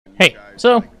Hey,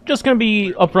 so, just gonna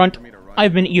be upfront,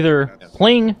 I've been either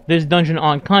playing this dungeon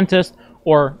on contest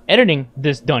or editing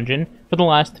this dungeon for the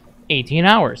last 18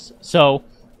 hours. So,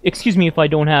 excuse me if I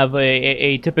don't have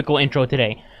a typical intro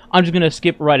today. I'm just gonna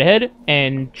skip right ahead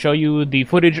and show you the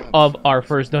footage of our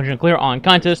first dungeon clear on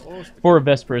contest for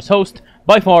Vesper's host.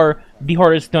 By far, the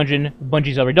hardest dungeon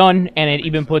Bungie's ever done, and it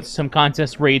even puts some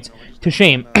contest raids to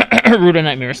shame. Rude and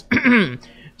nightmares.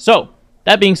 So,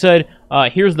 that being said,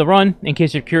 here's the run, in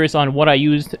case you're curious on what I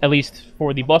used, at least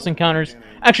for the boss encounters.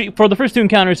 Actually, for the first two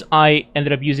encounters, I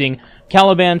ended up using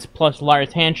Caliban's plus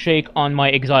Liar's Handshake on my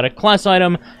exotic class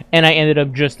item, and I ended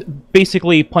up just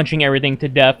basically punching everything to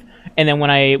death. And then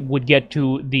when I would get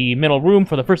to the middle room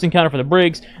for the first encounter for the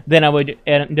Briggs, then I would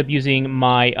end up using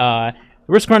my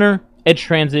Risk Runner, Edge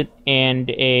Transit, and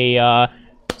a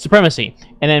Supremacy.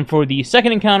 And then for the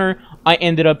second encounter, I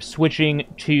ended up switching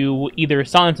to either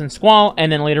Silence and Squall,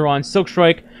 and then later on Silk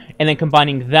Strike, and then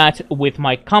combining that with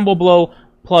my Combo Blow,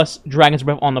 plus Dragon's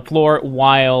Breath on the floor,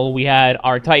 while we had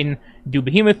our Titan do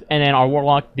Behemoth, and then our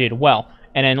Warlock did well.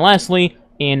 And then lastly,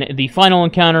 in the final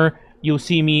encounter, you'll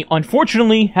see me,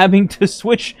 unfortunately, having to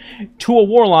switch to a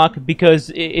Warlock,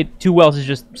 because 2 wells is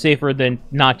just safer than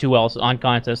not 2 wells on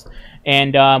contest.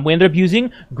 And we ended up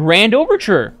using Grand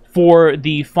Overture for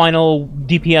the final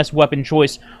DPS weapon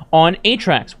choice on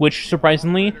Atrax, which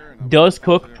surprisingly does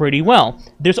cook pretty well.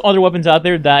 There's other weapons out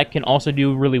there that can also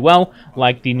do really well,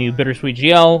 like the new Bittersweet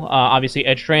GL, obviously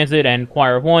Edge Transit, and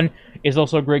Choir of One is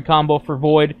also a great combo for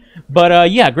Void.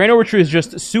 But yeah, Grand Overture is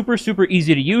just super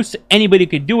easy to use. Anybody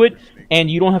could do it,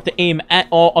 and you don't have to aim at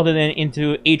all other than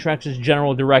into Atrax's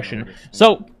general direction.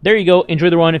 So, there you go. Enjoy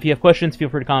the run. If you have questions, feel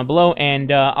free to comment below,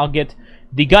 and I'll get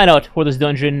the guide out for this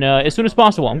dungeon as soon as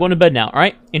possible. I'm going to bed now,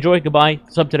 alright? Enjoy, goodbye,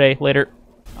 sub today, later.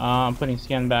 I'm putting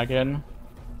scan back in.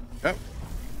 Yep,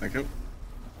 thank you.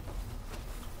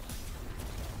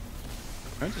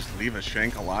 Can I just leave a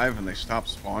shank alive and they stop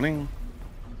spawning?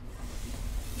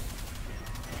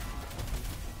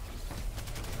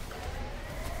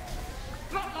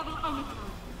 Threat level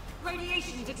Omicron.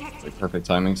 Radiation detected. Perfect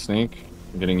timing, Sneak.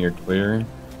 Getting your clear.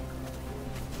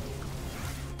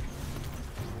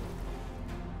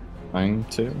 Trying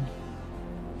to.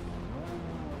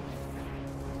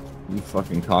 You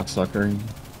fucking cocksucker.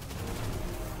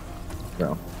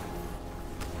 Go.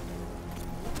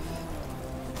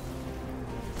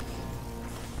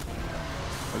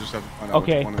 I just have to find out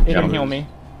Okay, which one it didn't heal me.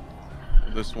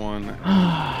 This one, and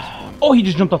this one. Oh, he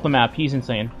just jumped off the map. He's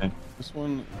insane. Okay. This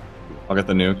one. I'll get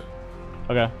the nuke.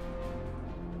 Okay.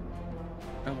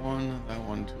 That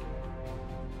one too.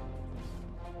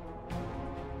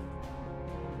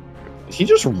 Did he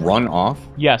just run off?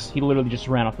 Yes, he literally just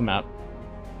ran off the map.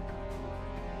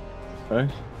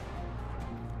 Okay.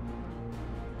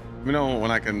 Let me know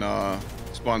when I can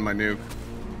spawn my nuke.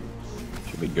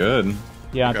 Should be good.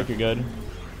 Yeah, Okay. I think you're good.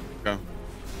 Okay.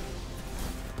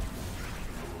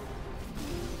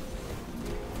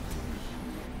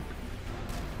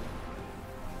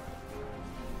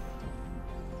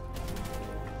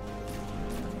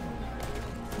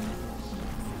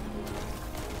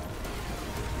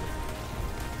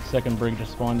 Second Brig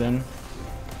just spawned in.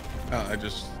 I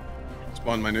just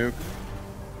spawned my nuke.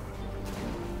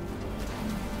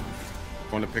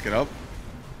 Want to pick it up?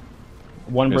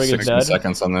 One There's Brig is 60 dead.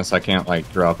 seconds on this. I can't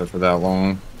like drop it for that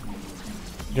long.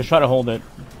 Just try to hold it.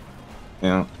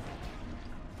 Yeah.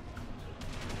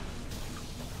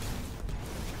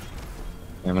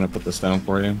 I'm gonna put this down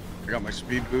for you. I got my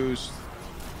speed boost.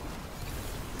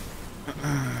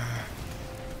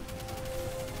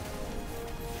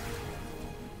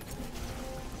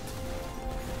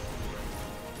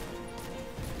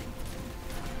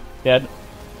 Dead.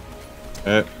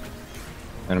 Okay.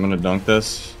 And I'm gonna dunk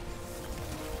this.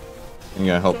 I'm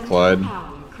gonna help Clyde.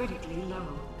 Power critically low.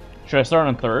 Should I start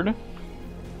on third?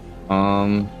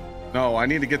 No, I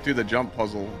need to get through the jump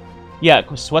puzzle. Yeah,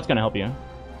 'cause Sweat's gonna help you.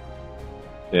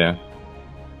 Yeah.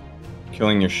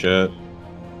 Killing your shit.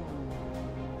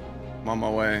 I'm on my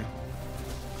way.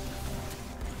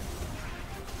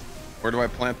 Where do I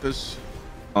plant this?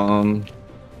 It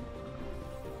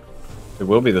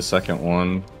will be the second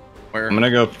one. Where? I'm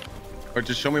gonna go Or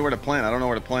just show me where to plant. I don't know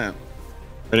where to plant.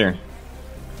 right here.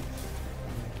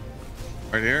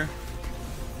 Right here?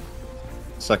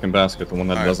 Second basket, the one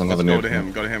that All right, doesn't have let's a nuke. go to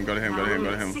him. Go to him. Go to him. Go to him.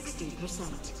 Go to him.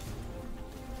 60%.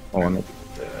 Oh, and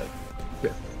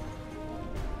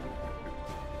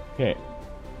Okay.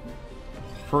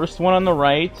 First one on the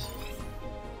right.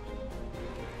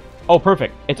 Oh,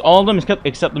 perfect. It's all of them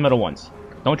except the middle ones.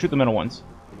 Don't shoot the middle ones.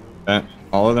 okay.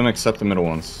 All of them except the middle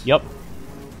ones. Yep.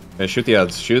 Okay, shoot the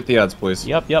ads. Shoot the ads, please.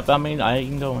 Yep, I mean, I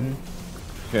can go in.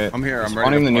 Okay. I'm here. I'm ready.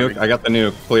 Spawning the nuke. I got the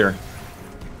nuke. Clear.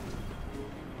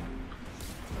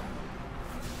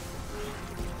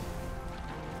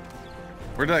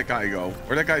 Where'd that guy go?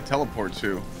 Where'd that guy teleport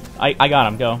to? I got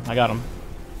him. Go. I got him.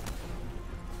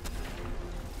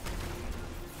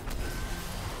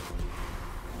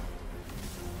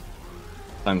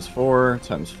 ×4,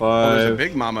 ×5. Oh, there's a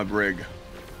big mama brig.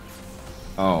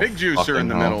 Oh, Big juicer in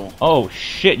the middle. Oh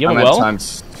shit! You have I'm a well? at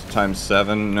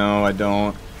 ×7. No, I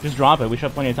don't. Just drop it. We should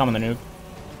have plenty of time on the nuke.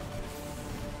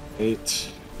 8.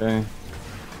 Okay.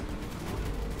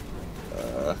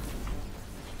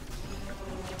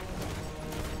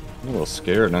 I'm a little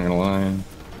scared, not gonna lie.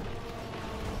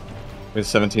 We have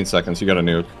 17 seconds. You got a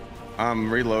nuke.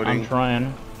 I'm reloading. I'm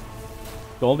trying.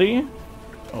 Goldie?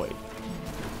 Oh wait.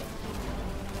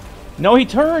 No, he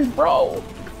turned, bro.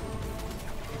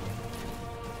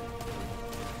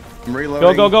 I'm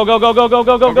reloading. Go, go, go, go, go, go,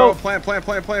 go, go, go, go. Plant.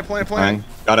 Fine.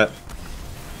 Got it.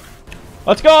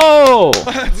 Let's go.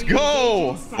 Let's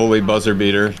go. Holy buzzer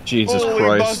beater. Jesus Holy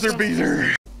Christ. buzzer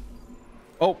beater.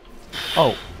 Oh.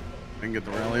 Oh. I can get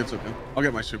the rally. It's okay. I'll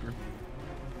get my super.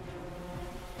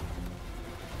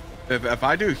 If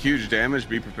I do huge damage,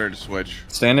 be prepared to switch.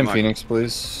 Stand in Come on. Phoenix,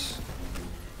 please.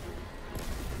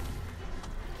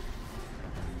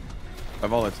 I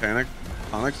have all the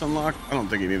tonics unlocked. I don't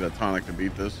think you need a tonic to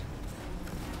beat this.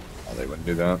 Oh, they wouldn't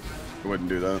do that. I wouldn't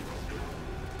do that.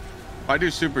 If I do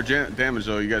super damage,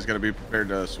 though, you guys got to be prepared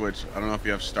to switch. I don't know if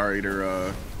you have Star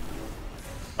Eater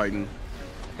fighting.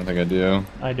 I think I do.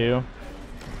 I do.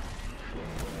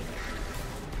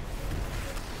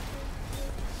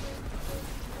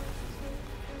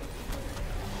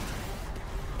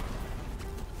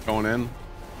 Going in.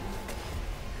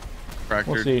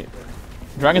 Fractured. We'll see.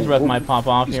 Dragon's Breath might pop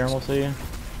off here. We'll see.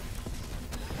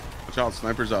 Watch out.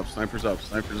 Snipers up. Snipers up.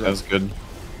 Snipers up. That's good.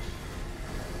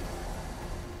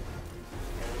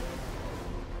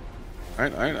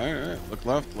 Alright. Look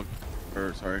left. Look.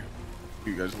 Or, sorry.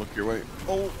 You guys look your way.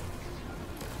 Oh!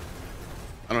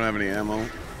 I don't have any ammo.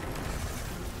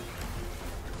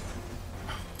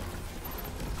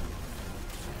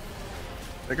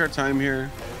 Take our time here.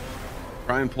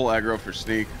 Try and pull aggro for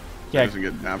sneak. Yeah. Doesn't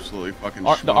get absolutely fucking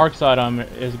The arc side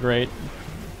is great.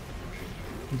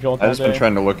 Jolt I that just been day.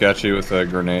 trying to look at you with a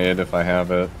grenade if I have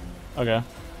it. Okay.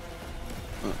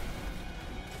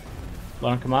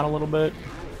 Let him come out a little bit.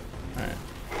 Alright.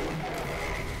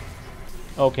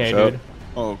 Okay, Shut dude.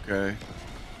 Okay.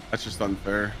 That's just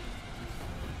unfair.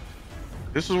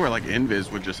 This is where like invis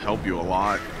would just help you a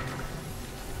lot.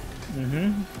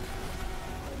 Mm-hmm.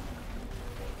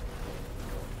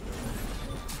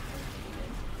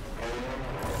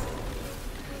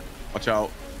 Watch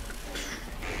out.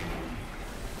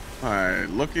 Alright,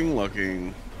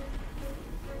 looking.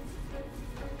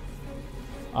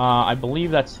 I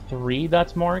believe that's 3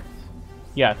 that's marked.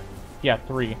 Yeah,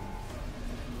 3.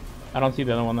 I don't see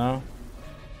the other one though.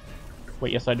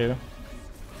 Wait, yes I do.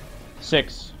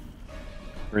 6.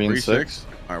 3 and 6.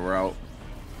 Alright, we're out.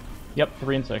 Yep,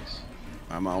 3 and 6.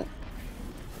 I'm out.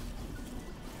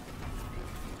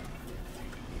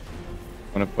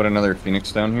 Want to put another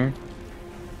Phoenix down here?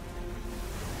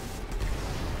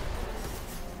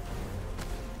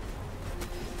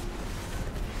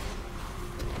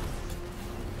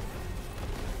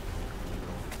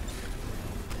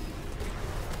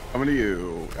 Coming to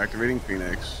you. Activating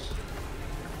Phoenix.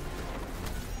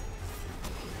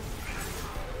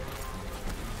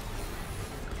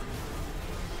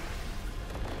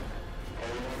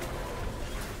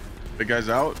 Big guy's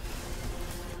out.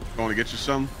 Going to get you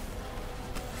some.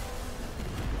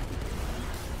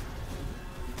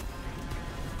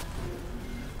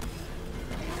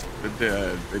 Big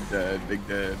dead.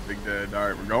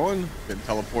 Alright, we're going. Getting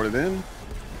teleported in.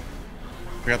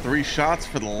 We got 3 shots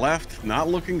for the left. Not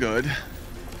looking good.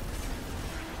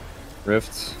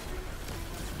 Rifts.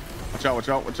 Watch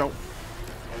out.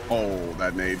 Oh,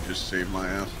 that nade just saved my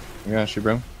ass. Yeah, she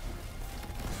bro.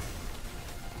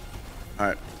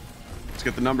 Alright. Let's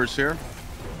get the numbers here.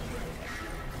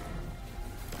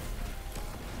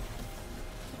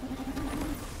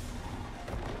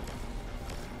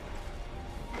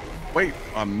 Wait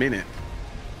a minute.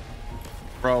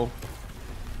 Bro.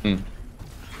 I'm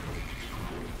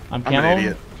I'm camo. an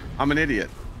idiot. I'm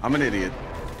an idiot.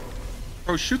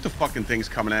 Bro, shoot the fucking things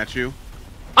coming at you.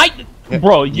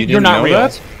 Bro, You you're didn't not know real.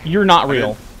 that? You're not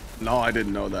real. No, I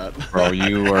didn't know that. Bro,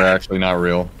 you are actually not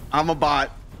real. I'm a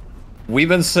bot. We've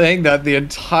been saying that the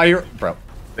entire... Bro.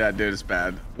 Yeah, dude, it's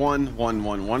bad. 1, 1,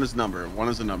 1. 1 is number. 1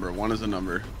 is a number. 1 is a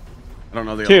number. I don't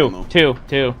know the other one, though.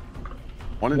 2.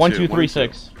 1 and 1, 2. 2, 3, 1,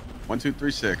 6. 1, 2,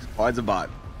 3, 6. Clyde's a bot.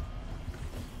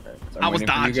 I'm I was waiting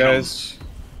for dodging you guys.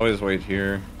 Always wait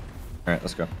here. Alright,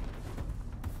 let's go.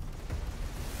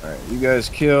 Alright, you guys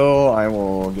kill. I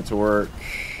will get to work.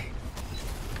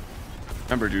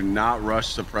 Remember, do not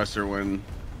rush suppressor when it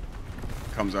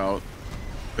comes out.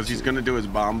 Because he's going to do his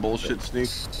bomb bullshit sneak.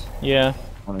 Yeah.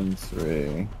 1 and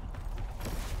 3.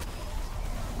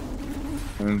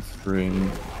 1 and 3.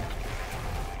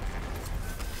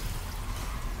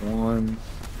 1.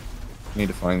 Need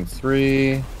to find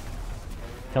 3.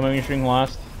 Tell me when you're shooting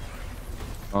last.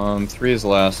 3 is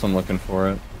last. I'm looking for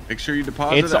it. Make sure you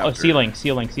deposit It's after. ceiling.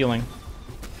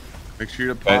 Make sure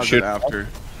you deposit after.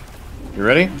 You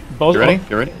ready? Both. You ready?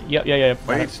 You ready? Yep, yeah.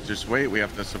 Wait, just wait. We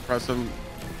have to suppress him.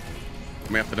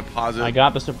 We have to deposit. I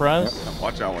got the suppress.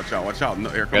 Watch out. No,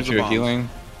 here comes Got the you a bombs. healing.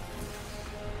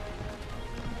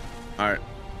 Alright.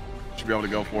 Should be able to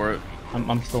go for it.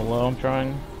 I'm still low. I'm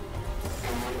trying.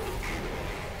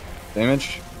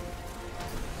 Damage.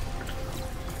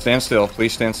 Stand still.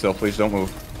 Please stand still. Please don't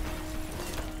move.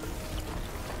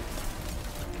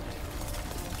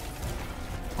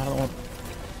 I don't want.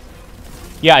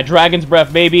 Yeah, Dragon's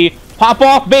Breath, baby. Pop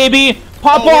off, baby.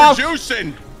 Pop off. We're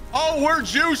juicing. Oh, we're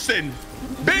juicing.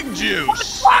 Big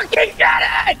juice. Fucking get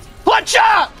it. Punch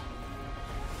up.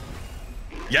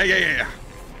 Yeah.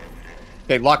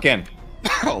 Okay, lock in.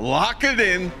 Lock it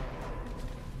in.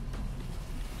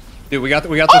 Dude, we got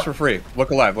this for free. Look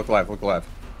alive.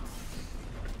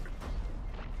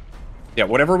 Yeah,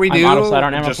 whatever we do, I'm out of sight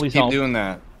on ammo, just please keep help. doing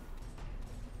that.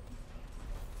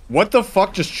 What the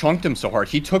fuck just chunked him so hard?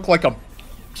 He took like a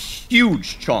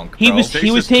huge chunk, bro. He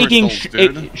was taking crystals,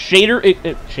 dude. shatter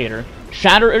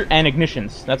and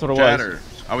ignitions. That's what it Shatter.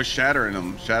 was. I was shattering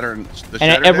them. Shattering the And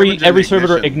shatter every damage and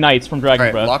servitor ignition. ignites from Dragon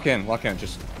Alright, Breath. lock in.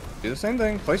 Just do the same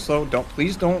thing. Play slow.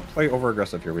 Please don't play over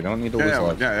aggressive here. We don't need to lose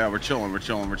lives. Yeah, we're chilling.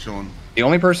 The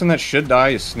only person that should die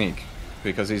is Sneak,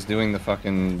 because he's doing the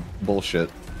fucking bullshit.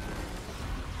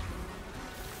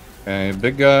 Okay,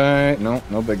 big guy.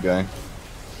 No big guy.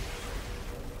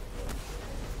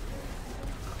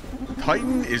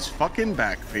 Titan is fucking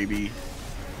back, baby.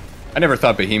 I never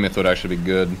thought Behemoth would actually be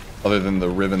good, other than the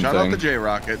Riven Shout thing. out the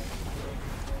J-Rocket.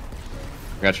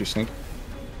 Got you, Sneak.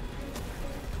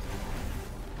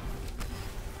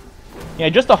 Yeah,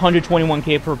 just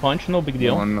 121k per punch, no big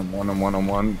deal.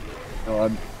 One.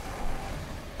 God.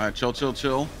 Alright,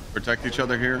 chill. Protect each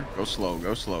other here. Go slow.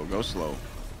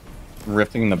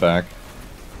 Rifting in the back.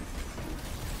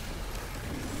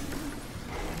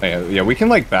 Yeah, we can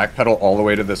like backpedal all the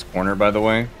way to this corner, by the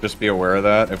way. Just be aware of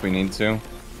that if we need to.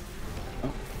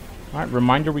 Alright,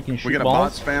 reminder we can shoot We got a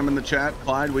balls. bot spam in the chat,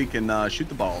 Clyde. We can shoot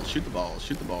the balls.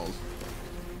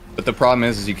 But the problem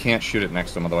is you can't shoot it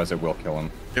next to him, otherwise it will kill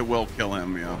him. It will kill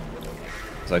him, yeah.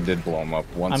 Because I did blow him up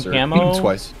once I'm or camo.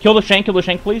 twice. Kill the shank,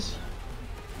 please.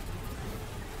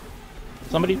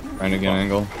 Somebody. Trying to get an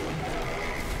angle.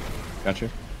 Got you.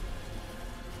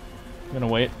 I'm gonna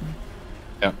wait.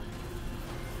 Yeah.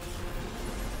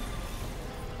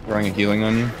 Throwing a healing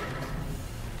on you.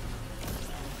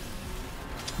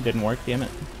 Didn't work, damn it.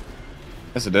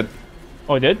 Yes, it did.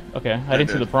 Oh, it did? Okay, I didn't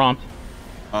see did. the prompt.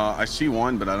 I see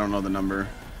one, but I don't know the number.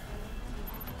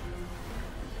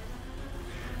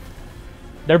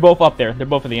 They're both up there. They're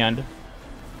both at the end.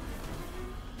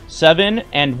 7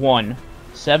 and 1.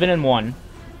 7 and 1.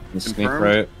 Sneak Confirmed.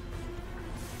 right.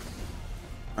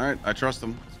 Alright, I trust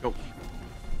him. Let's go.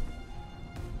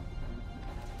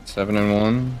 7 and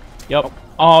 1. Yep.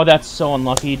 Oh, that's so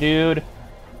unlucky, dude.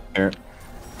 Here.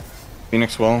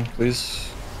 Phoenix well, please.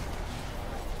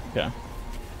 Okay.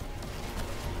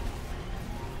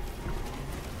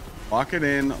 Lock it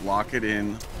in.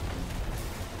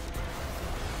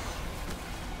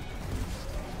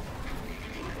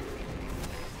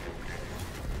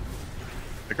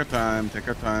 Take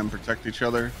our time, protect each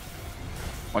other.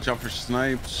 Watch out for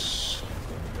snipes.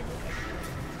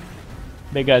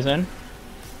 Big guy's in.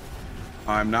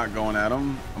 I'm not going at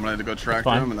him. I'm gonna have to go tractor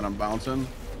fine. him and then I'm bouncing.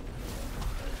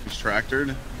 He's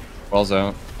tractored. Well's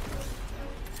out.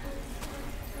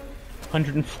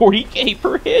 140k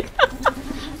per hit.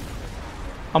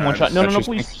 I'm one shot. No, got you,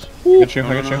 please. I got you.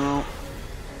 No.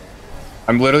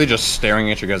 I'm literally just staring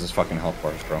at you guys' fucking health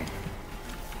bars, bro.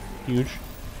 Huge.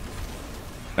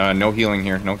 No healing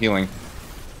here. No healing.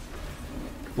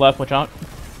 Left, watch out.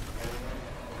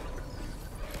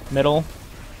 Middle.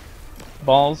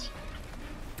 Balls.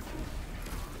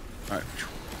 Alright.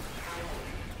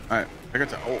 Alright. I got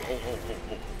to. Oh.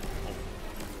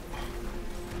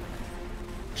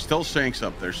 Still shanks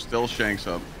up. There's still shanks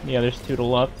up. Yeah, there's 2 to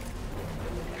left.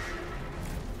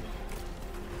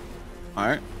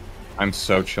 Alright. I'm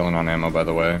so chilling on ammo, by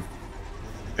the way.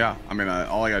 Yeah, I mean,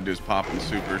 all I gotta do is pop in the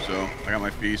super, so I got my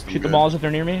feast. I'm Shoot the good. balls if they're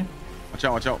near me. Watch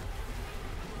out.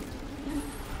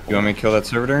 You want me to kill that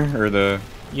servitor or the?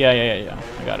 Yeah.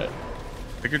 I got it.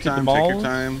 Take your Keep the time. Take your balls.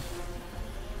 time.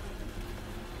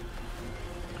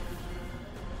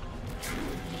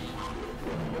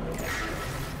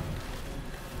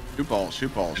 Shoot balls.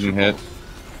 Shoot balls. Didn't Shoot hit. balls.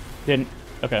 Didn't.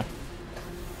 Okay.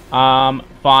 5.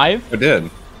 I did.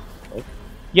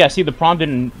 Yeah, see, the prompt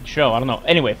didn't show. I don't know.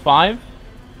 Anyway, 5.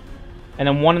 And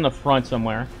then 1 in the front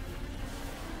somewhere.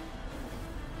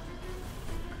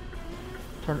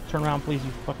 Turn around, please,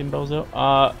 you fucking bozo.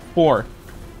 4.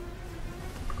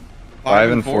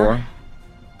 5 and 4.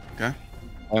 Okay.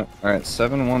 All right,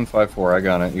 7, 1, 5, 4. I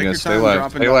got it. You Take guys your stay time alive.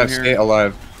 dropping Stay down alive. here. Stay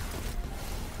alive.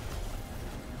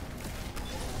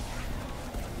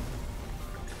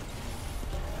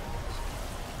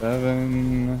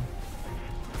 Seven,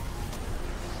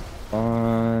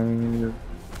 5.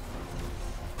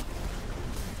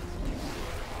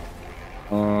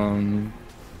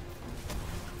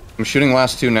 I'm shooting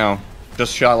last 2 now.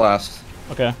 Just shot last.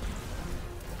 Okay.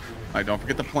 Alright, don't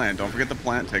forget the plant. Don't forget the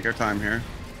plant. Take our time here.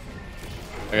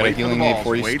 I got a Wait for the healing aid balls.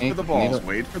 for you. Wait Sneak. for the Need balls. it.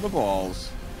 Wait for the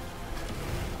balls.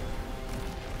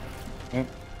 Yep.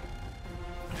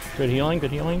 Good healing,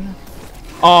 good healing.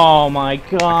 Oh my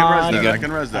god. I can res that. You got- I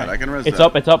can res that. I can res It's that.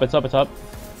 up, it's up, it's up, it's up.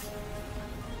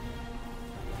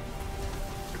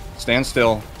 Stand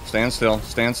still. Stand still.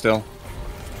 Stand still.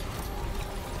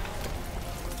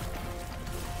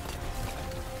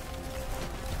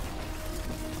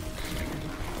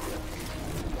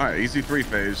 Alright, easy 3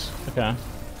 phase. Okay.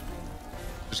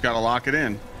 Just gotta lock it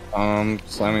in.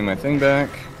 Slamming my thing back.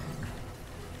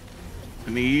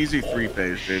 An easy 3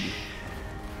 phase, dude.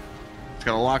 Just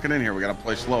gotta lock it in here. We gotta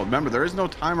play slow. Remember, there is no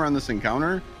timer on this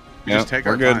encounter. We Yep, just take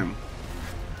we're our good. time.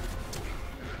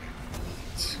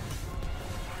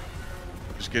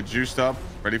 Just get juiced up,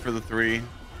 ready for the 3.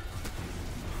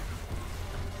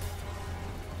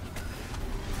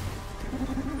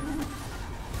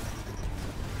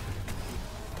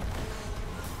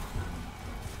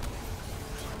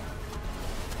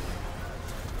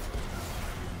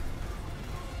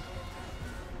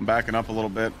 I'm backing up a little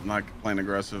bit. I'm not playing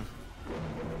aggressive.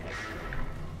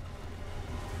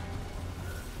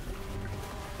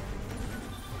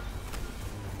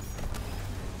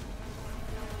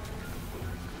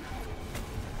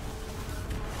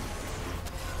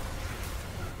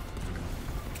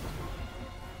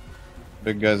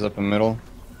 Big guys up in middle.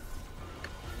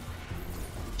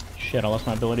 Shit, I lost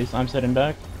my abilities. I'm sitting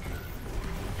back.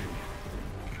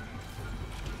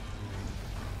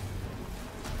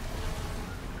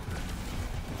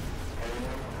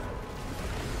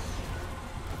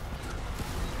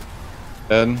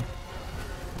 Dead.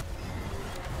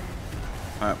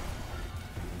 Alright.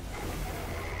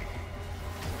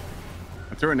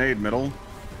 I threw a nade middle.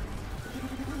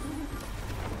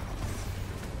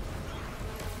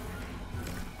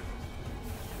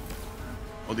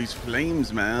 Oh, these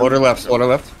flames, man. Slaughter left. Slaughter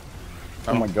left.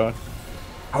 Oh Oh. my god.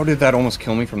 How did that almost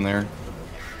kill me from there?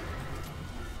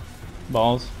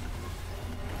 Balls.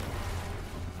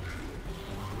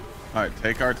 Alright,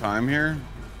 take our time here.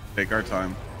 Take our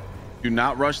time. Do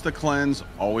not rush the cleanse.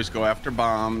 Always go after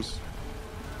bombs.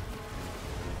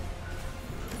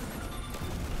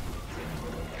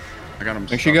 I got him.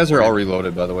 Make sure you guys are all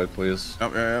reloaded, by the way, please.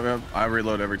 Oh, yeah. I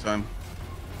reload every time.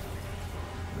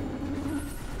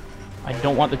 I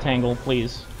don't want the tangle,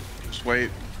 please. Just wait.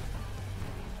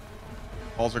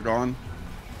 Balls are gone.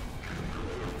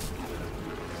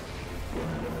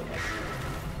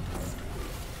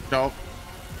 Go.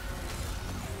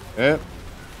 Yep.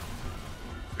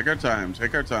 Take our time.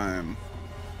 Take our time.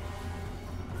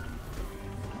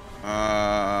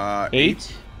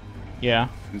 8? Yeah.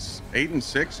 8 and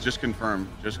 6. Just confirm.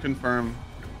 Just confirm.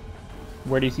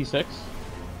 Where do you see 6?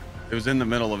 It was in the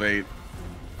middle of 8.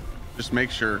 Just make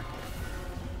sure.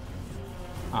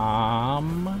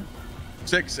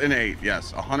 6 and 8.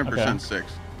 Yes, 100% Okay. 6.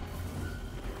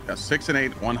 Yeah, 6 and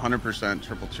 8. 100%.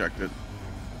 Triple checked it.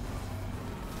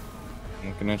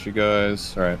 Looking at you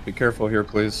guys. All right, be careful here,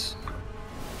 please.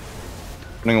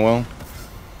 Running well.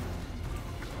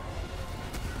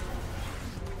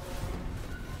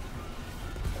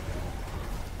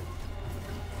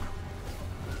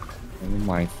 Oh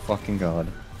my fucking god.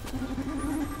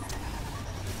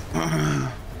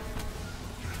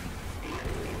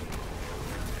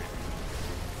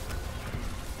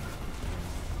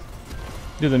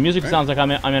 Dude, the music sounds like I'm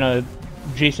in a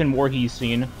Jason Voorhees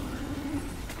scene.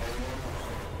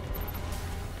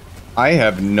 I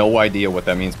have no idea what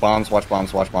that means. Bombs, watch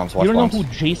bombs, watch bombs, watch You don't bombs. know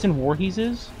who Jason Voorhees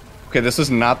is? Okay, this is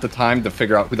not the time to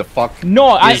figure out who the fuck. No,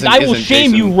 I will isn't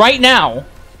shame Jason. you right now.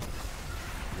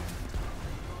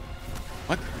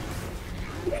 What?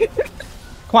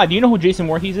 Clyde, do you know who Jason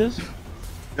Voorhees is?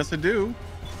 Yes, I do.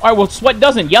 Alright, well, Sweat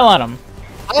doesn't. Yell at him.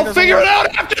 I'll figure it out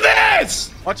after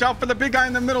this! Watch out for the big guy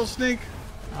in the middle, Sneak.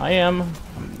 I am.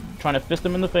 I'm trying to fist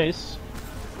him in the face.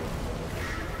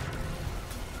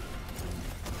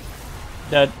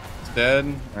 Dead. It's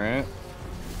dead. Alright.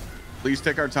 Please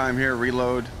take our time here.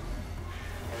 Reload.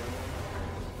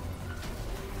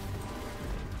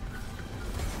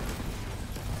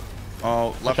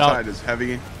 Oh, left side is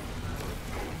heavy.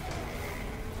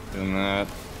 Doing that.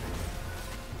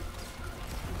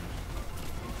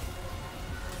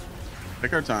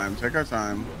 Take our time. Take our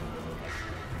time.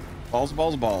 Balls,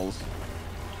 balls, balls.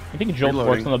 I think Jolt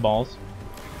Reloading. works on the balls.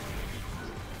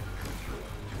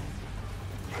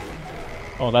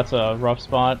 Oh, that's a rough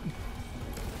spot.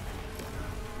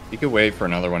 You could wait for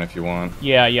another one if you want.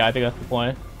 Yeah, I think that's the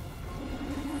play.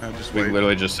 Just We wait.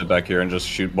 literally just sit back here and just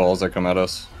shoot balls that come at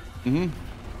us. Mm-hmm.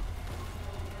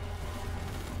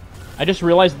 I just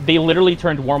realized they literally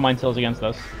turned War Mind Cells against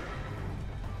us.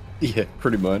 Yeah,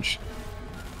 pretty much.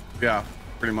 Yeah,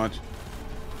 pretty much.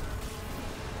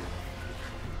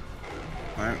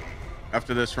 Alright.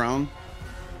 After this round.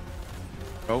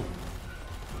 Go.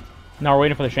 Now we're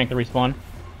waiting for the Shank to respawn.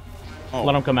 Oh.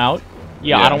 Let him come out.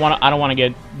 Yeah, Yeah. I don't want to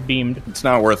get beamed. It's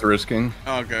not worth risking.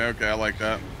 Okay, okay, I like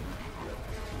that.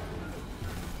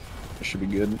 It should be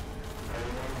good.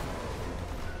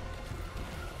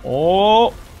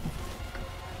 Oh,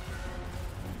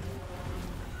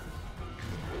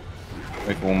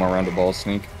 Wait for one more round of ball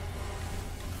sneak.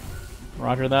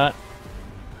 roger that.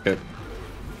 Okay.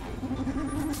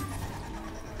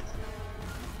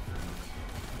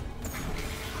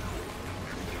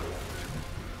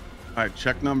 Alright,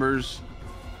 check numbers.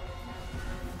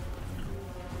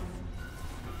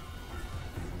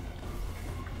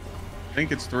 I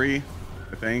think it's 3.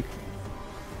 I think.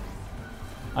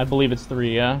 I believe it's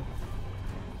 3, yeah.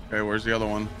 Okay, where's the other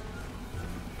one?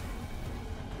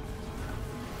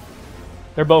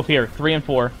 They're both here, 3 and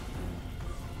 4.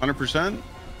 100%?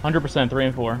 100%, 3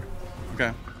 and 4.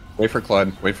 Okay. Wait for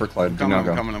Clyde. Wait for Clyde. Do not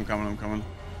go. I'm coming.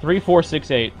 3, 4,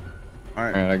 6, 8.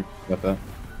 Alright, Alright, I got that.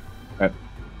 Alright.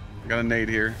 got a nade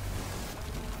here.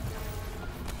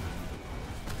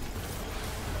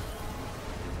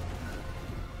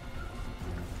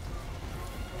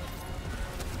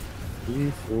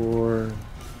 E4.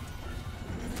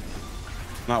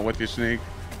 Not with you, Sneak.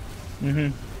 Mm-hmm.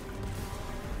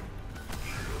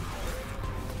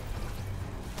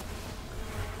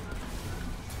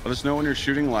 Let us know when you're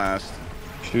shooting last.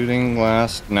 Shooting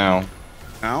last now.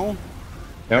 Now?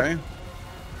 Yep. Okay.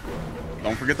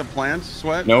 Don't forget the plants,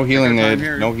 Sweat. No Take healing our time nade.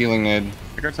 here. No healing nade.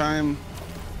 Take our time.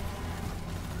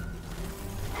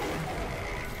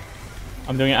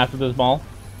 I'm doing it after this ball.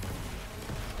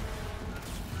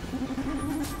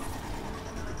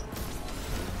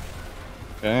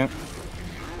 Okay.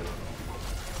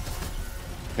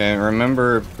 Okay,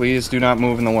 remember, please do not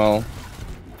move in the well.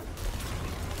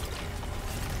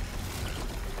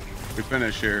 We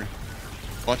finish here.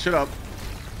 Clutch it up.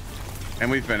 And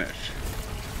we finish.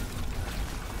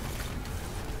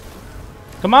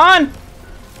 Come on!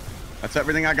 That's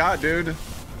everything I got, dude.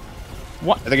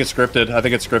 What? I think it's scripted. I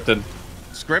think it's scripted.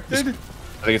 Scripted?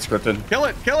 I think it's scripted. Kill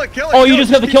it, kill it, kill it. Oh, kill you it.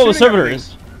 just have to keep kill the shooting everything.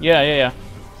 servitors. Yeah.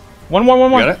 One more. You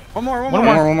got it? One more. One One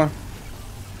more, one more.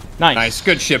 Nice. Nice.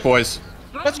 Good shit, boys.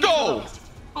 Let's go!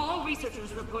 All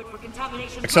researchers report for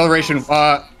contamination. Acceleration.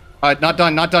 Not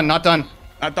done. Not done?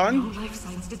 Life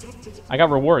signs detected. I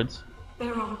got rewards.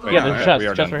 They're on Yeah, there's a chest. we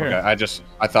are Chest done. right here. Okay,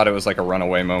 I thought it was like a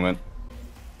runaway moment.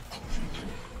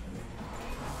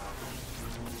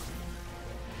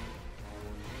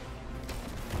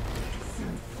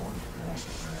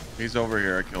 He's over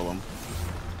here. I killed him.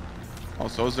 Oh,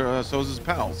 so's his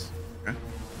pals. Okay.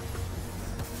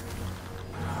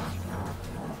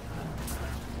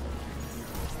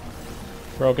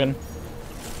 Broken.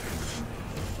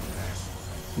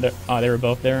 They were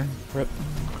both there. Rip.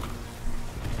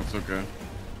 That's okay.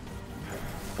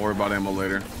 Don't worry about ammo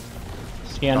later.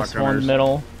 Scan Dark spawn Hunters.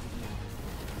 middle.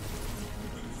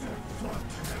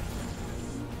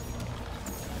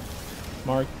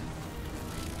 Mark.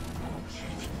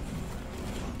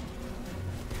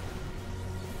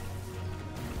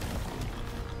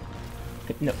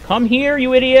 No, come here,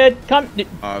 you idiot! Come.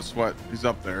 Sweat. He's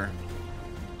up there.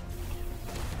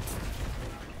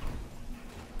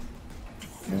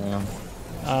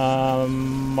 Yeah.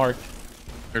 Mark.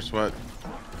 Here's Sweat.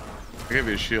 I gave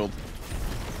you a shield.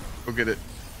 Go get it.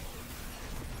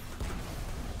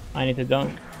 I need to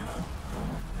dunk.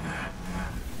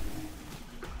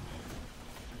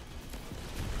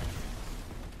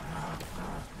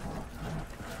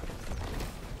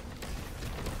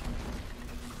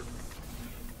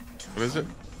 What is it?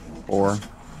 4.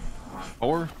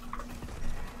 4?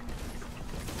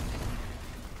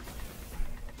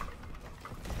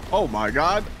 Oh my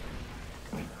god!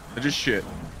 I just shit.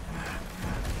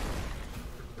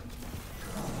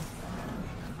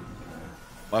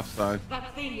 Left side.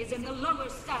 That thing is in the lower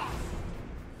stacks.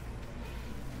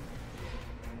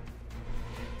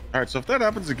 Alright, so if that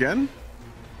happens again,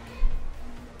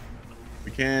 we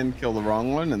can kill the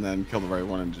wrong one and then kill the right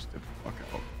one and just dip the fuck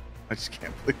out. I just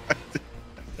can't believe I did.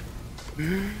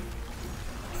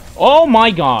 Oh my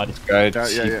god. Guy Yeah,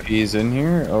 TP's in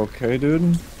here. Okay, dude.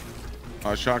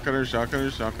 Shotgunners,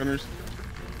 shotgunners, shotgunners.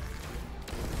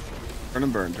 Turn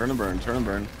and burn, turn and burn, turn and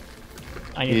burn.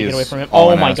 I need to get away from him.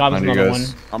 Oh my god, there's another one.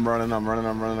 I'm running, I'm running,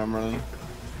 I'm running, I'm running.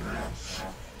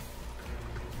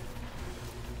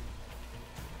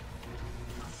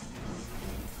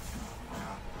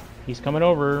 He's coming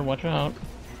over, watch out.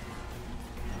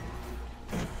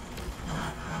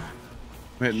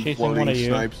 I'm hitting Chasing one floating of you.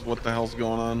 snipes. What the hell's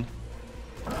going on?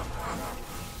 How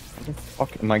the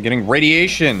fuck am I getting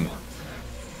radiation?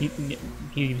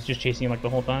 He was just chasing you like the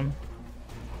whole time.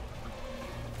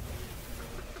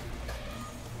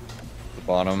 The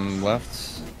bottom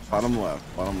left. Bottom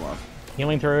left, bottom left.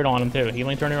 Healing turret on him too.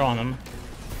 Healing turret on him.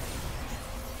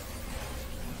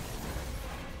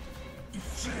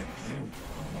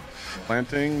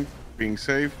 Planting, being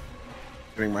safe,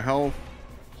 getting my health.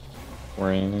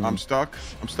 Wearing. I'm stuck.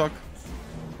 I'm stuck.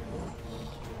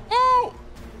 Oh!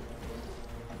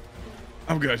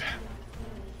 I'm good.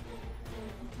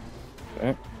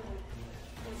 Okay.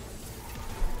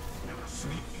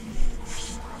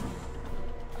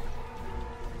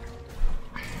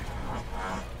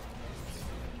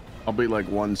 I'll be like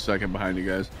 1 second behind you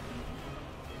guys.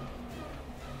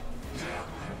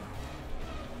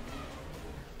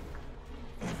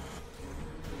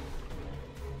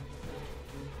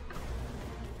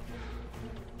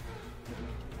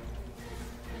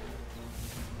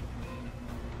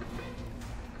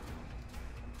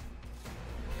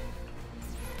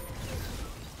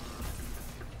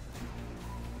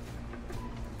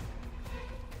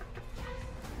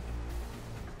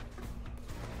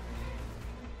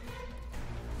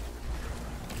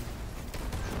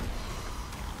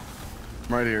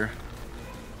 I'm right here.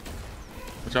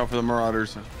 Watch out for the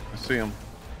marauders. I see them.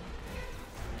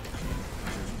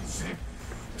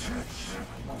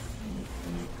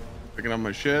 Picking up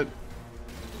my shit.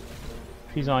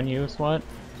 She's on you, Slut.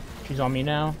 She's on me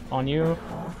now. On you.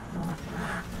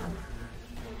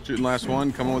 Shooting last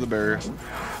one. Coming with a barrier.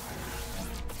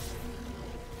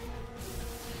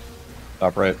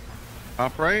 Top right.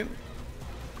 Top right.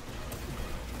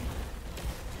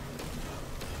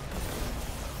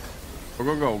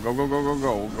 Go, go, go, go, go, go, go,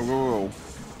 go, go, go, go.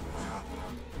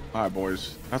 All right,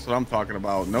 boys. That's what I'm talking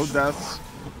about. No deaths.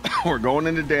 We're going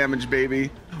into damage, baby.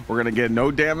 We're gonna get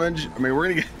no damage. I mean, we're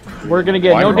gonna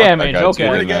get no damage.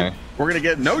 Okay. we're gonna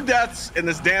get no deaths in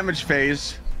this damage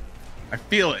phase. I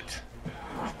feel it.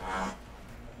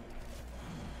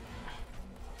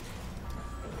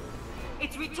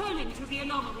 It's returning to the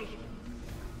anomaly.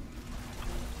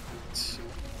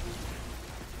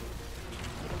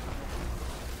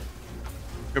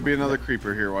 Could be another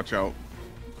creeper here. Watch out.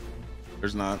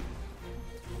 There's not.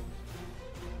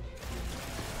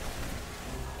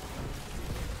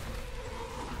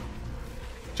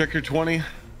 Check your 20.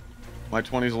 My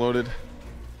 20's loaded.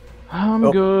 I'm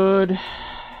good.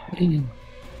 Alright,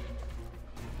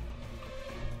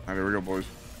 here we go, boys.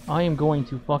 I am going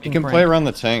to fucking. You can play around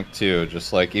the tank too,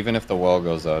 just like even if the well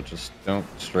goes out, just don't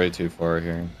stray too far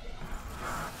here.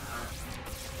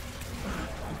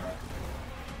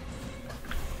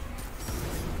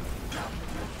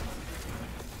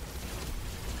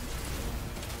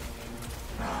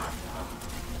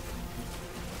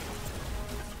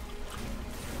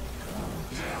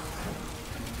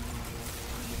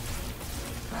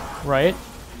 Right.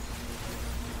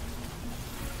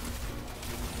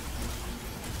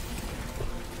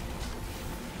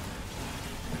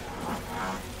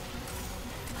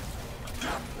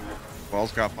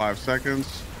 Well's got 5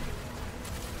 seconds.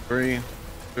 3,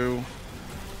 2,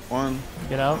 1.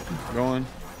 Get out. Going.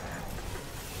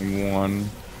 1.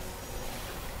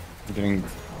 I'm getting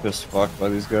pissed fucked by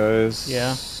these guys.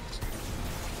 Yeah.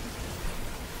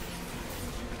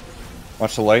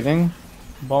 Watch the lightning.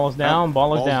 Ball is down.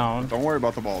 Ball is down. Don't worry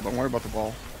about the ball. Don't worry about the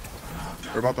ball.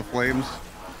 Worry about the flames.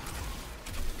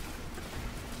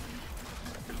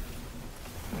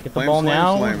 Get the ball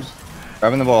now. Flames.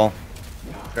 Grabbing the ball.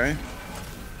 Okay.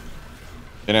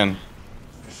 Get in.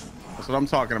 That's what I'm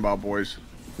talking about, boys.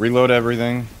 Reload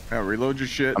everything. Yeah, reload your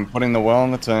shit. I'm putting the well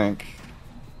in the tank.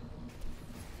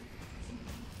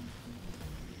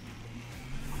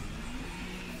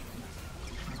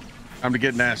 Time to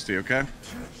get nasty, okay?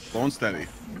 Slow and steady.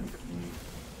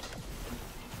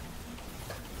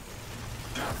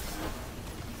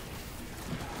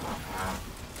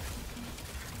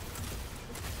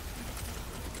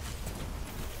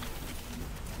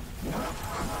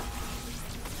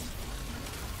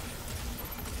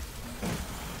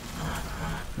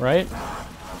 Right?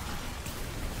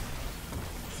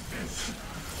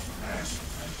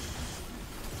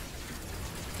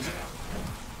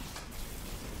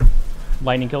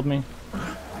 Lightning killed me.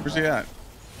 Where's he at?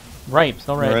 Right,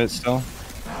 still right. Right, still.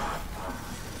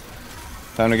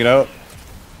 Time to get out.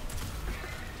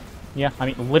 Yeah, I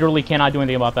mean, literally cannot do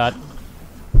anything about that.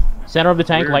 Center of the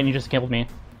tank, Weird. lightning just killed me.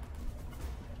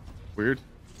 Weird.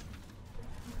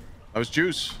 That was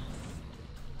juice.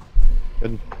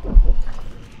 Good.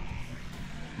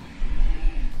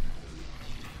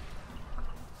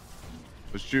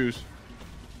 It was juice.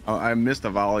 Oh, I missed a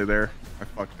volley there. I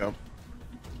fucked up.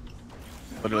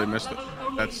 Literally missed it.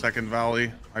 That second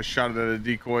volley. I shot it at a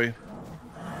decoy.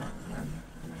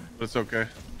 But it's okay.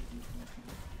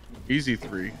 Easy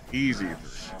 3. Easy 3.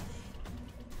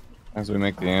 As we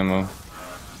make the ammo.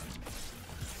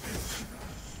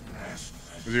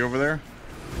 Is he over there?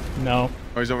 No.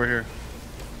 Oh, he's over here.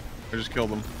 I just killed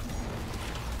him.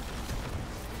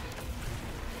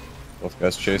 Both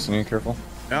guys chasing you, careful.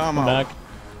 Yeah, I'm Come out. back.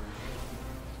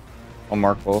 I'll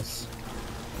mark both.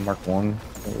 I'll mark one,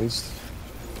 at least.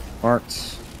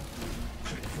 Marked.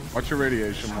 Watch your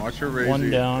radiation. Watch your One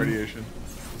down. radiation.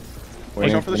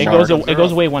 Waiting out for the It shower. goes, it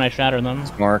goes away when I shatter them.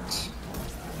 Marked.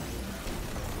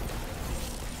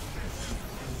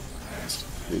 That's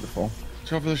beautiful.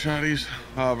 Watch out for the shotties.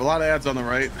 A lot of ads on the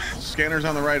right. Scanners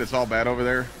on the right. It's all bad over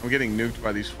there. I'm getting nuked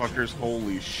by these fuckers.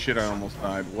 Holy shit, I almost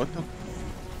died. What the?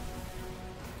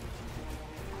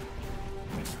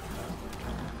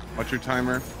 Watch your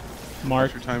timer.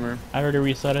 Mark. Watch your timer. I already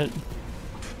reset it.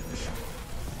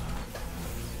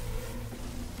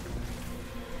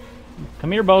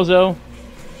 Come here, bozo.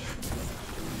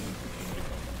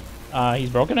 He's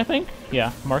broken, I think?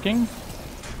 Yeah, marking.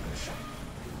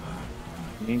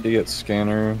 Need to get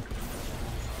scanner.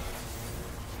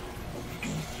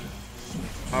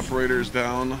 Operator's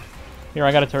down. Here,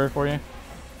 I got a turret for you.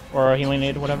 Or a healing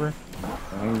aid, whatever.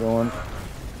 I'm going.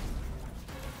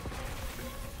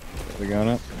 We got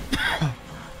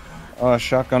it.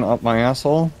 Shotgun up my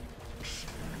asshole.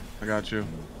 I got you.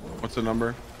 What's the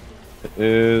number? It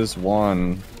is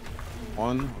 1.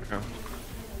 1? Okay. I'm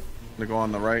gonna go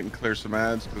on the right and clear some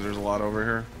ads because there's a lot over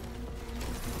here.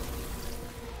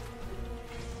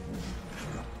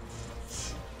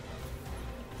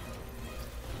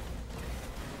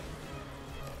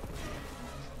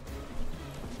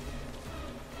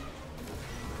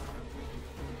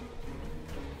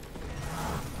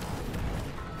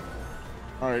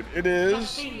 Alright, it That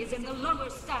is thing is in the lower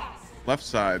stairs. left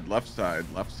side, left side,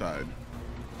 left side.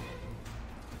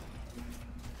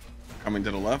 Coming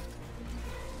to the left.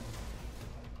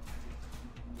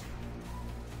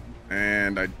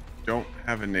 And I don't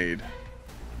have a nade.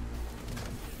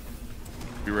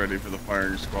 Be ready for the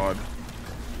firing squad.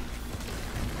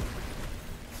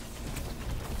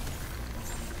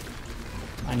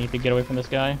 I need to get away from this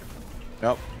guy.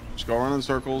 Yep. Just go around in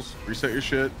circles. Reset your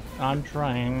shit. I'm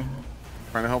trying.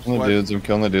 Trying to help I'm killing the Sweat. dudes, I'm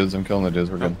killing the dudes, I'm killing the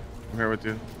dudes, we're good. I'm here with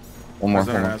you. One more, Guys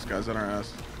on one our more. ass, guys on our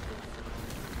ass.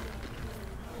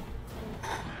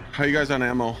 How you guys on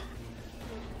ammo?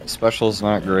 Special's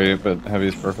not great, but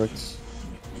heavy's perfect.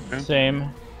 Okay. Same.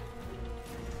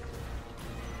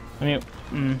 I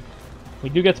mean, we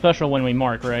do get special when we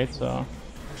mark, right? So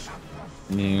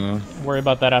Yeah. worry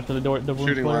about that after the wound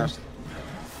Shooting clear. last.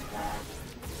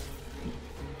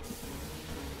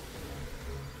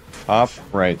 Top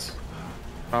right.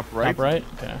 Top right. Top right?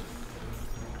 Okay.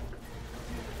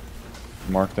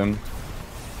 Marked him.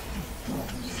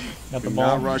 Got the Do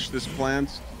ball. not rush this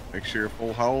plant. Make sure you're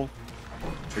full health.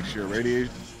 Make sure your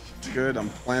radiation is good. I'm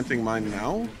planting mine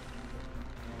now.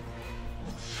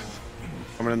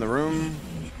 Coming in the room.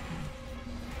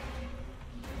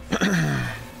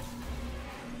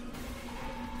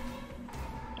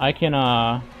 I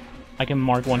can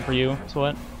mark one for you,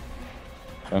 Sweat.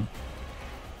 Okay.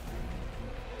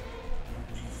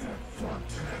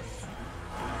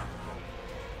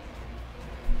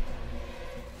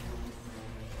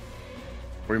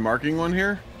 Are we marking one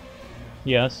here?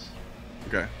 Yes.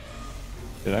 Okay.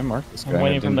 Did I mark this guy? I'm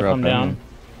waiting It for him didn't to come drop down. in.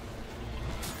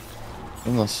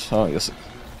 Unless, oh yes.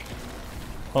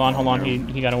 Hold on,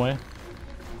 he got away.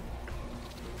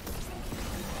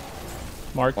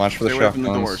 Mark. Watch for the Stay away from the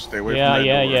door. shotguns. Stay away Yeah, from that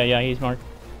yeah, door. yeah, he's marked.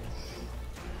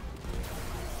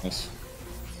 Nice.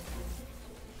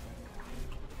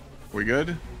 We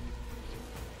good?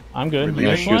 I'm good. We're You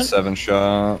I'm guys gonna want? shoot 7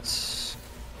 shots.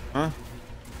 Huh?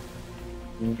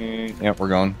 Yep, we're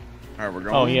going. All right, we're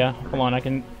going. Oh yeah. Come on, let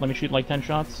me shoot like 10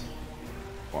 shots.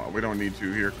 Well, we don't need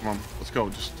to here. Come on, let's go.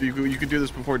 Just you can do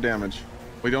this before damage.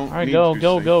 We don't. All right, need go, to,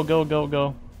 go, Snake. go, go, go,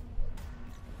 go.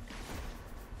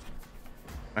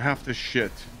 I have to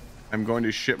shit. I'm going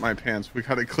to shit my pants. We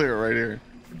got it clear right here.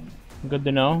 Good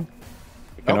to know.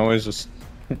 You can always just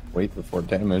wait before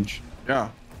damage. Yeah,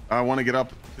 I want to get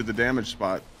up to the damage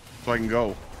spot so I can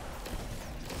go.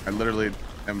 I literally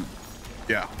am.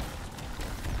 Yeah.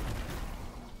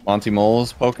 Monty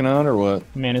Mole's poking out or what?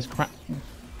 Man is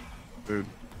Dude.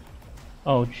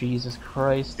 Oh Jesus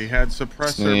Christ! He had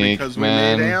suppressor Sneak, because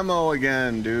man. we made ammo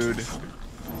again, dude.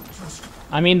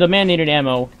 I mean, the man needed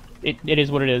ammo. It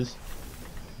is what it is.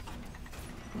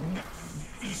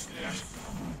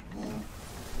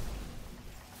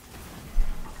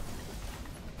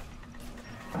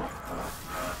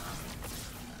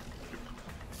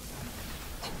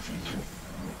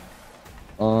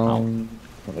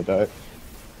 When I die.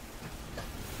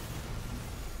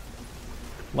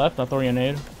 Left. I'll throw you a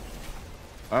nade.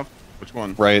 Up? Which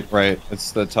one? Right.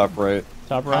 It's the top right.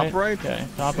 Top right. Top right? Okay.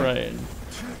 Top right.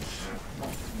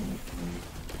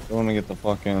 I want to get the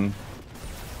fuck in.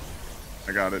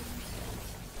 I got it.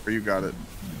 Or you got it.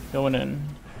 Going in.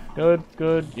 Good.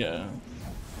 Good. Yeah.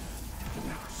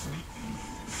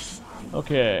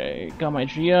 Okay. Got my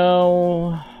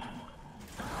Geo.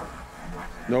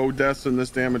 No deaths in this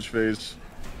damage phase.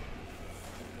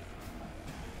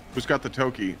 Who's got the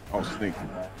Toki? Oh, Sneak.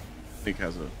 Sneak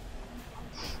has it.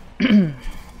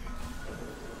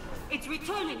 It's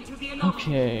returning to the anomaly.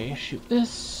 Okay. Shoot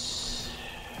this.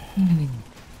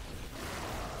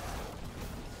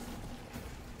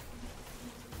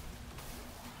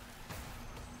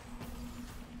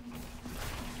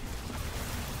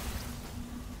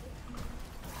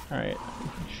 Alright,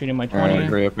 shooting my 20. Alright,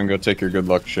 hurry up and go take your good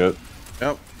luck shit.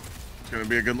 Yep. It's gonna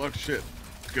be a good luck shit.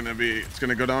 It's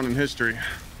gonna go down in history.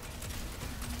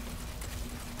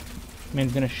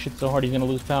 Man's gonna shit so hard he's gonna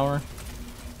lose power.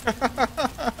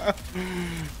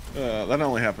 That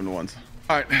only happened once.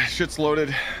 Alright, shit's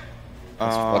loaded.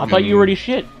 I thought you already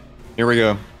shit. Here we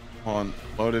go. Hold on.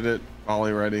 Loaded it.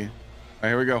 Ollie ready.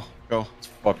 Alright, here we go. Go. Let's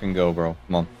fucking go, bro.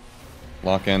 Come on.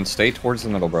 Lock in. Stay towards the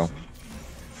middle, bro.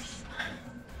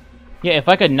 Yeah, if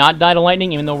I could not die to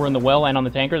lightning, even though we're in the well and on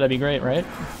the tanker, that'd be great, right?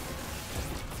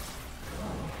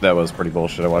 That was pretty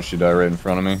bullshit. I watched you die right in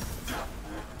front of me.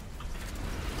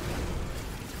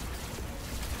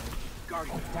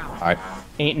 I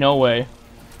Ain't no way.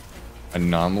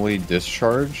 anomaly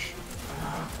discharge.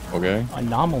 Okay.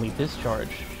 Anomaly discharge.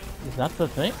 Is that the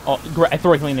thing? Oh, I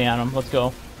throw a clean at him. Let's go.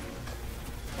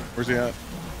 Where's he at?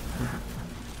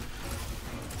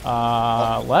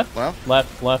 Left? Left?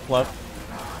 Left, left, left.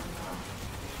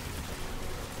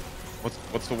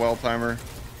 What's the well timer?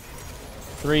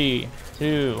 3,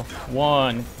 2,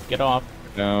 1. Get off.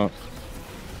 No.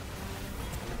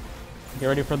 Get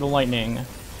ready for the lightning.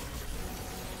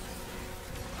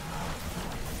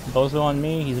 Bozo on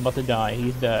me. He's about to die.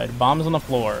 He's dead. Bombs on the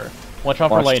floor. Watch out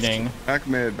for Watch. lightning. Back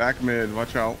mid.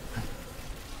 Watch out.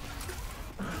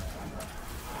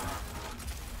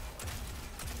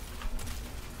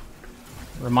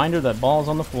 Reminder that ball's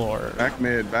on the floor. Back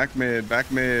mid.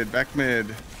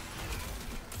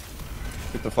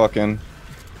 Get the fuck in.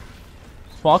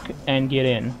 Fuck and get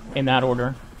in that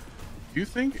order. Do you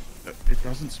think it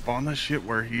doesn't spawn that shit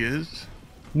where he is?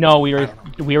 No, we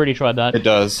already tried that. It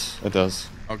does. It does.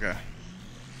 Okay.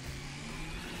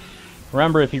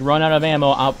 Remember, if you run out of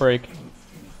ammo, outbreak.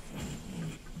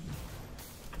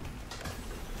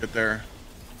 Get there.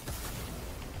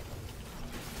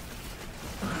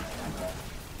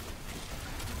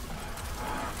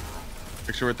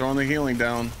 Make sure we're throwing the healing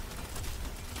down.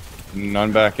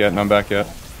 None back yet.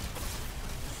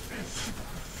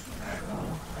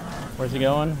 Where's he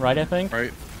going? Right, I think?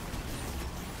 Right.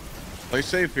 Play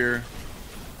safe here.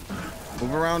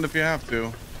 Move around if you have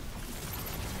to.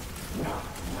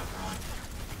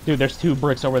 Dude, there's 2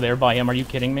 bricks over there by him. Are you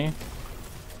kidding me?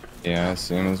 Yeah, I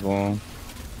see him as well.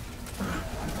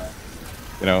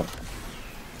 Get out.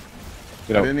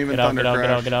 Get I out. didn't even Get out, thunder get out, crash.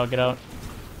 get out, get out, get out.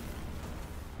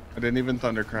 I didn't even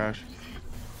thunder crash.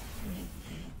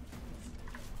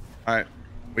 Alright.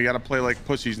 We gotta play like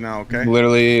pussies now, okay?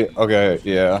 Literally, okay,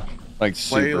 yeah. Like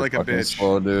Play super like a fucking bitch.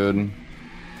 slow, dude.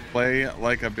 Play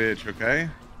like a bitch, okay?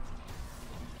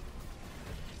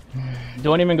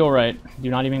 Don't even go right. Do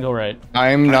not even go right.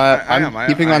 I'm not. I I'm am, I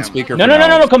keeping am. on speaker. No, for no, no,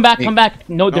 now. no, no, come back, Sneak, come back.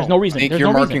 No, there's no reason. Sneak, There's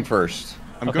you're no marking reason. first.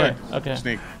 I'm Okay, good. okay.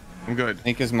 Sneak. I'm good.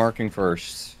 Sneak is marking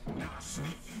first.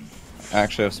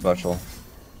 Actually, I have special.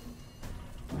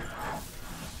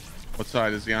 What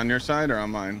side? Is he on your side or on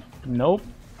mine? Nope.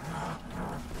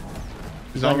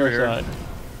 He's on over your here. side.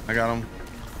 I got him.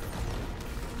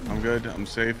 I'm good. I'm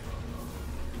safe.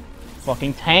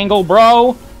 Fucking tangle,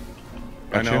 bro!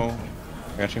 I know.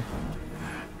 Got you.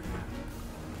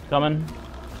 Coming.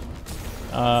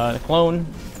 The clone.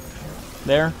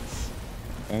 There.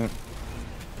 Okay.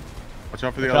 Watch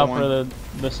out for the Watch other out one.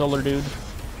 for the solar dude.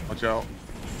 Watch out.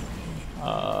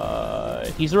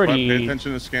 He's Pay already...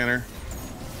 attention to the scanner.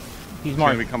 He's He's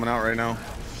gonna marked. be coming out right now.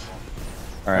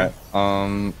 All right.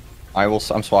 I'm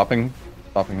swapping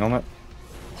helmet.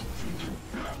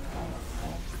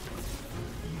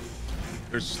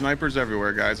 There's snipers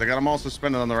everywhere, guys. I got them all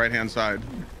suspended on the right-hand side.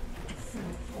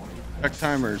 Check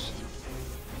timers.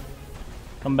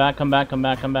 Come back, come back, come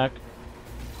back, come back.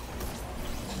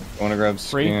 I want to grab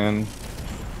Free. scan.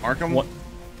 Mark them. What?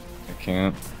 I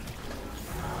can't.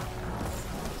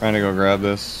 Trying to go grab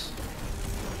this.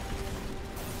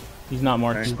 He's not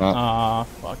marked. Okay. Ah,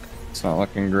 fuck. It's not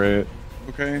looking great.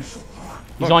 Okay.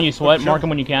 He's on you, Sweat. look, Mark Joe. him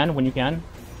when you can. When you can.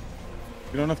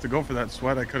 You don't have to go for that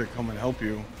sweat. I could have come and help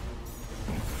you.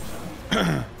 I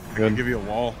can Good. give you a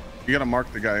wall. You gotta mark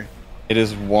the guy. It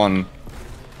is 1.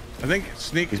 I think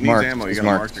Sneak He's needs marked. ammo. You He's gotta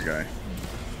marked. mark the guy.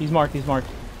 He's marked. He's marked.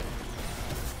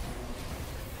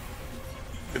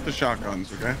 Get the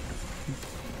shotguns, okay?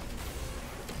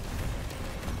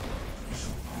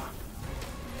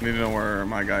 I need to know where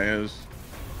my guy is.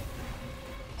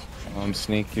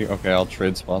 Sneaky. Okay, I'll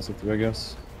trade spots with you, I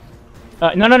guess.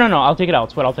 No, no, no, no. I'll take it out.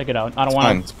 Sweat. I'll take it out. I don't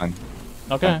want It's fine.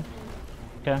 to. Okay.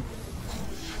 Okay. You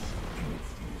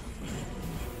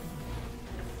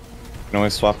can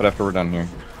always swap it after we're done here,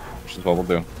 which is what we'll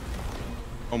do.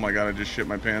 Oh my god, I just shit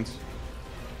my pants.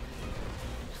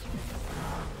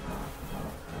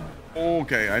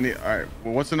 Okay, I need. All right.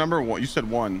 Well, what's the number? What you said?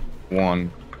 1.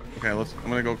 1. Okay, I'm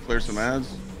gonna go clear some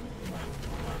ads.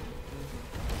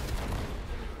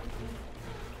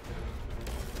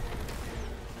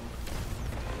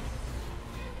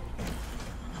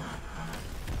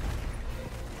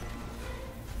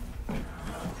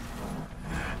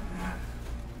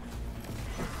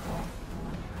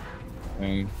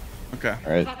 Okay.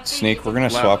 All right, Sneak. We're gonna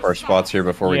swap our spots here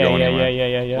before we Yeah, go yeah,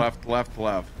 anywhere. yeah. Left, left,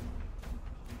 left.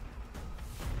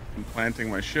 I'm planting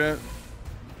my shit.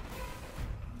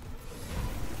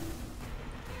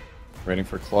 Waiting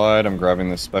for Clyde. I'm grabbing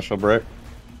this special brick.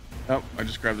 Oh, I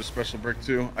just grabbed a special brick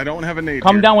too. I don't have a nade.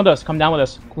 Come here. down with us. Come down with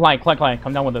us. Clyde,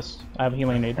 come down with us. I have a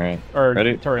healing nade. All right. Or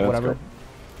Ready? turret, Let's whatever. go.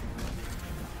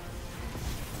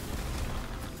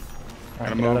 Alright,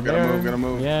 Gotta get out move, of gotta there. move, gotta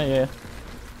move. Yeah, yeah.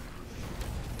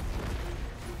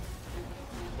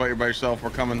 But you're by yourself.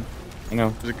 We're coming. I know.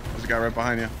 There's a guy right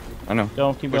behind you. I know.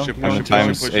 Go, keep Push going. it, keep push I'm going. at it, push it,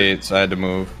 times push it. 8, so I had to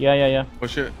move. Yeah, yeah, yeah.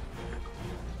 Push it.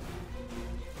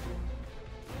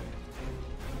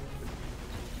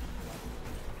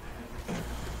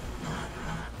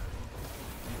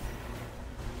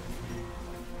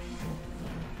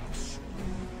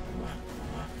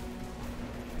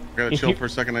 Gotta If chill you- for a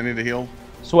second. I need to heal.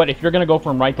 Sweat, if you're gonna go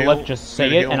from right to Heal. left, just say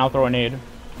Need a it heal. and I'll throw a nade.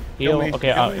 Heal Heal. me,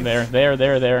 Okay, heal me.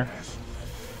 there.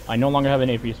 I no longer have a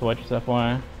nade for you, Sweat, just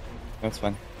FYI. That's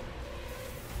fine.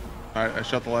 All right, I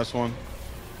shot the last one.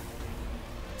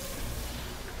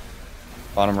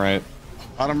 Bottom right.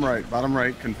 Bottom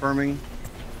right. Confirming.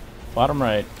 Bottom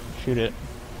right. Shoot it.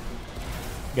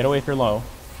 Get away if you're low.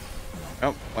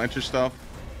 Oh, plant your stuff.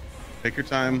 Take your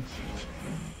time.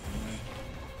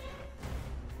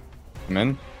 Come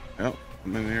in. Yep,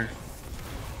 I'm in here.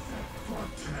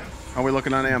 How we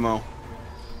looking on ammo?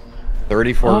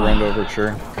 34 round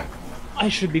overture. I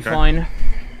should be Okay. fine. I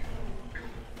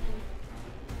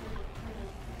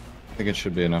think it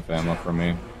should be enough ammo for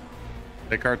me.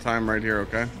 Take our time right here,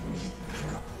 okay?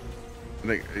 I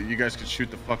think you guys could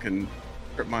shoot the fucking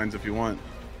trip mines if you want.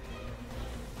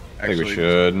 I think we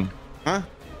should. Huh?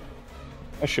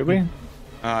 Should we?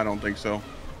 I don't think so.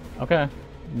 Okay.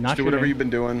 Not Just do whatever shooting. you've been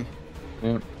doing.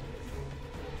 Yeah.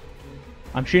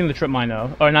 I'm shooting the trip mine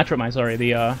though. Or not trip mine, sorry,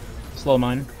 the slow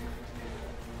mine.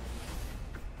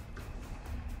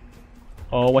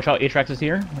 Oh, watch out, Atrax is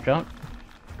here. Watch out.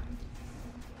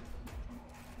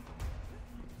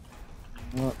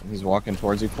 Well, he's walking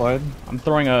towards you, Clyde. I'm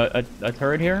throwing a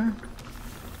turret here.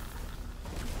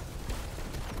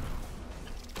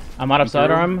 I'm out of through.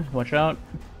 sidearm. Watch out.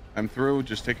 I'm through.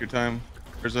 Just take your time.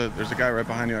 There's a guy right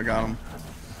behind you. I got him.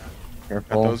 Got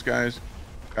Careful. those guys.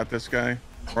 Got this guy.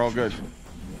 We're all good.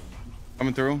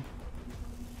 Coming through.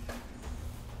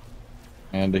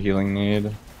 And a healing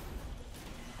need.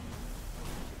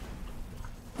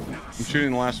 I'm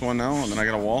shooting the last one now, and then I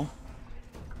got a wall.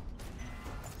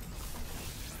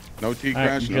 No T Alright,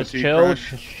 crash. No just T chill.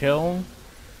 crash. Just chill.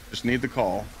 Just need the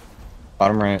call.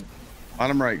 Bottom right.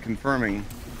 Bottom right, confirming.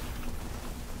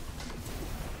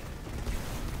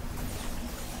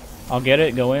 I'll get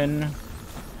it. Go in.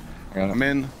 I got it. I'm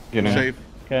in. Get in. Safe.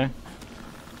 Okay.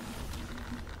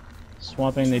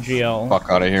 Swapping the GL. Fuck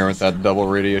out of here with that double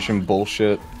radiation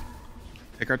bullshit.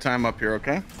 Take our time up here,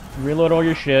 okay? Reload all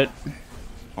your shit.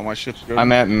 All my shit's good.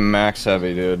 I'm at max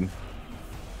heavy, dude.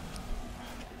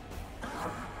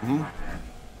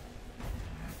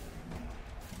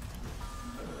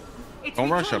 It's Don't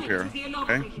rush up returning here, to the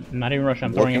okay? anomaly. I'm not even rushing.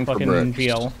 I'm throwing a Looking for fucking bricks.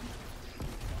 GL.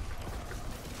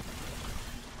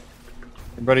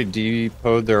 Everybody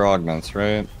depoted their augments,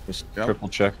 right? Just Yep. triple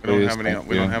check, We don't please. have any. Thank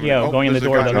We don't you. have Yeah, any. going in the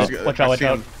there's a door, guy. though. There's a- Watch I out, watch see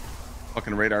out. him.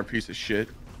 Fucking radar piece of shit.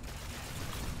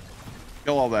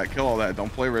 Kill all that. Kill all that.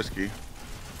 Don't play risky.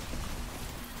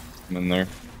 I'm in there.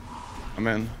 I'm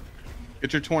in.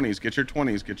 Get your 20s. Get your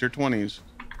 20s. Get your 20s.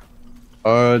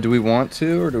 Do we want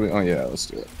to, or do we? Oh yeah, let's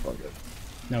do it. Fuck it.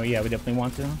 No, yeah, we definitely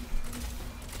want to.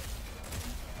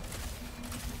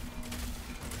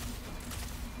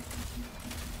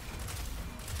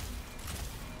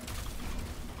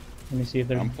 Let me see if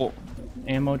there's I'm full.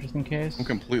 ammo just in case. I'm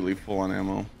completely full on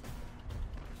ammo.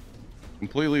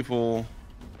 Completely full.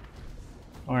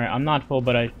 Alright, I'm not full,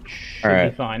 but I should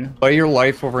Alright. be fine. Play your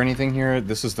life over anything here.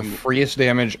 This is the freest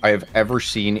damage I have ever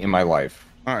seen in my life.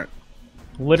 All right.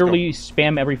 Literally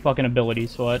spam every fucking ability,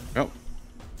 Sweat. Yep.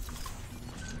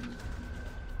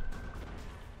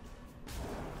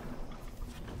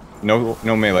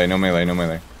 No melee, no melee, no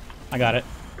melee. I got it.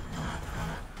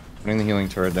 Putting the healing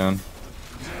turret down.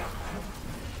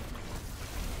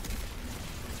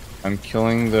 I'm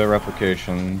killing the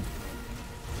replication.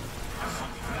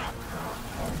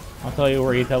 I'll tell you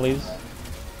where you tell these.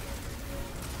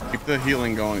 Keep the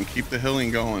healing going. Keep the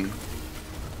healing going.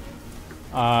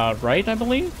 Right, I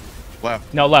believe?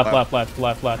 Left. No, left,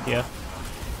 yeah.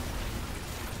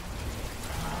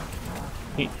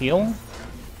 Heal?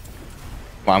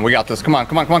 Come on, we got this. Come on,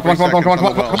 come on, come on, come on, come on, come on, come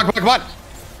on, come on, come on, come on, come on.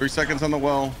 3 seconds on the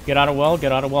well. Get out of well,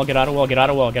 get out of well, get out of well, get out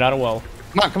of well, get out of well.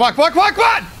 Come on, come on, come on, come on, come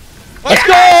on! Let's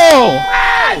go!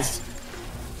 Yes!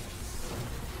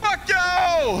 Fuck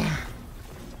you!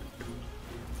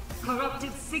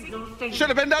 Corrupted signal failed. Should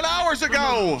have been done hours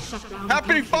ago. Shutdown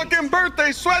Happy complete. fucking birthday,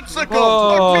 Sweatsicle!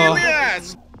 Oh. Fuck me in the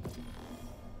ass!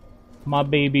 My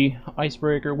baby,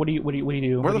 icebreaker. What do you do? Where What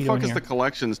the are you fuck doing is here? the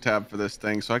collections tab for this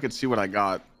thing so I could see what I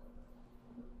got?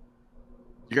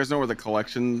 You guys know where the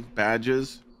collection badge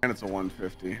is? And it's a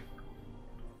 150.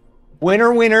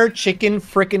 Winner, winner, chicken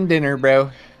frickin' dinner,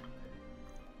 bro.